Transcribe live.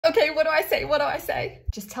Okay, what do I say? What do I say?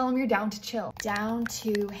 Just tell him you're down to chill. Down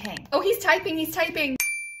to hang. Oh, he's typing, he's typing.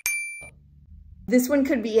 This one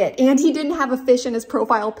could be it. And he didn't have a fish in his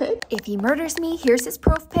profile pic. If he murders me, here's his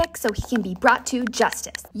prof pic so he can be brought to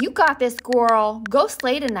justice. You got this, girl. Go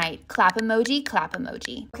slay tonight. Clap emoji, clap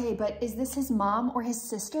emoji. Okay, but is this his mom or his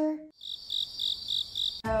sister?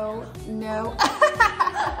 No, no.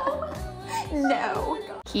 No.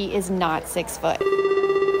 He is not 6 foot.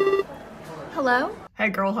 Hello? Hey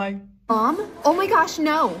girl, hi. Mom? Oh my gosh,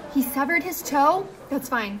 no. He severed his toe? That's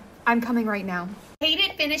fine. I'm coming right now. Hate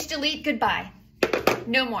it, finish, delete, goodbye.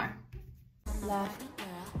 No more. Left.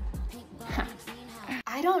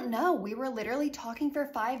 I don't know. We were literally talking for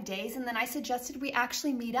 5 days and then I suggested we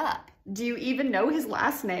actually meet up. Do you even know his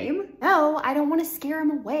last name? No, I don't want to scare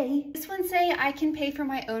him away. This one say I can pay for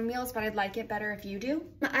my own meals, but I'd like it better if you do.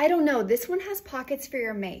 I don't know. This one has pockets for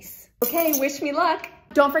your mace. Okay, wish me luck.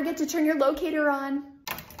 Don't forget to turn your locator on.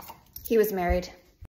 He was married.